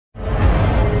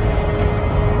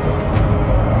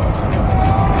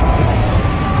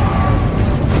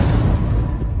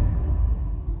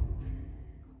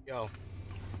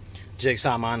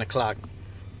Jigsaw on the clock.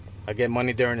 I get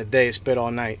money during the day, spit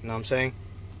all night, you know what I'm saying?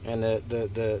 And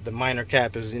the minor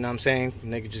cap is, you know what I'm saying?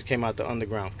 Nigga just came out the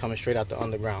underground, coming straight out the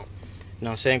underground. You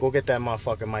know what I'm saying? Go get that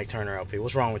motherfucking Mike Turner LP.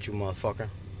 What's wrong with you, motherfucker?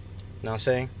 You know what I'm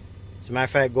saying? As a matter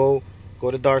of fact, go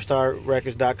to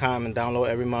darkstarrecords.com and download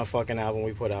every motherfucking album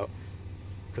we put out.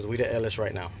 Because we the illest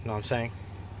right now. You know what I'm saying?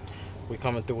 We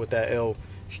coming through with that ill,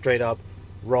 straight up,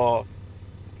 raw,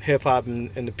 hip-hop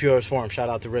in the purest form. Shout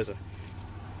out to RZA.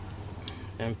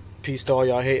 And peace to all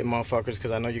y'all hating motherfuckers,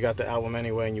 because I know you got the album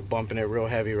anyway and you bumping it real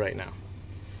heavy right now.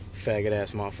 Faggot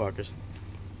ass motherfuckers.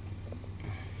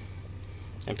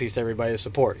 And peace to everybody that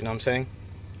support, you know what I'm saying?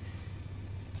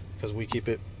 Because we keep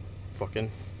it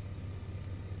fucking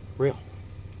real.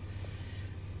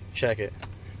 Check it.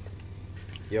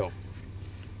 Yo.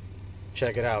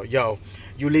 Check it out. Yo.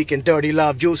 You leaking dirty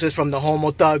love juices from the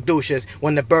homo thug douches.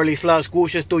 When the burly slug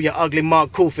squooshes through your ugly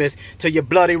mug koofus. Till your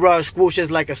bloody rug squooshes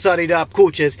like a suddied up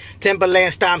cooches.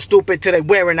 Timberland stomp stupid till they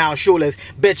wearing out shoeless.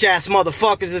 Bitch ass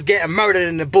motherfuckers is getting murdered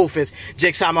in the boofers.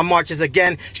 Jigsaw my marches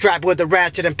again. Strapped with the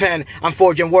ratchet and pen. I'm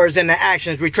forging words into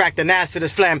actions. Retracting ass to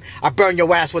this phlegm. I burn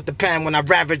your ass with the pen. When I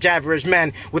ravage average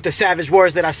men. With the savage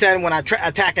words that I send. When I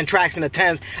attacking tracks in the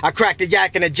tens. I crack the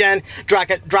yak in the gen.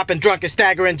 Dropping drunk and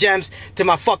staggering gems. To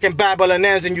my fucking babbling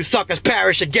ends. And you suckers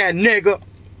perish again, nigga.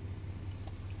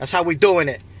 That's how we doing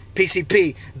it.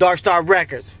 p.c.p. Darkstarz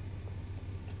Records.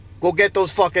 Go get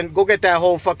that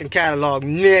whole fucking catalog,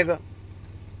 nigga.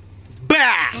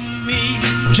 Bah!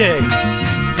 Jig.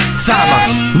 Sama,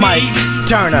 Mike,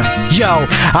 Turner, yo.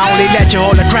 I only let you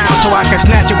hold the crown so I can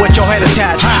snatch it with your head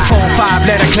attached. 4-5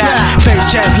 letter clap, face,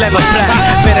 chest, level splat.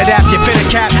 Better dap, you fit a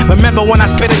cap. Remember when I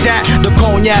spit at that? The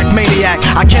cognac maniac.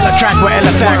 I kill a track with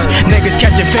LFX. Niggas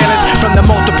catching feelings from the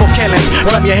multiple killings.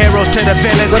 From your heroes to the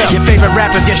villains. Your favorite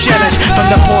rappers get shillings.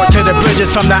 From the port to the bridges,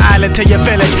 from the island to your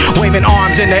village. Waving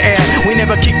arms in the air. We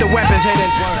never keep the weapons hidden.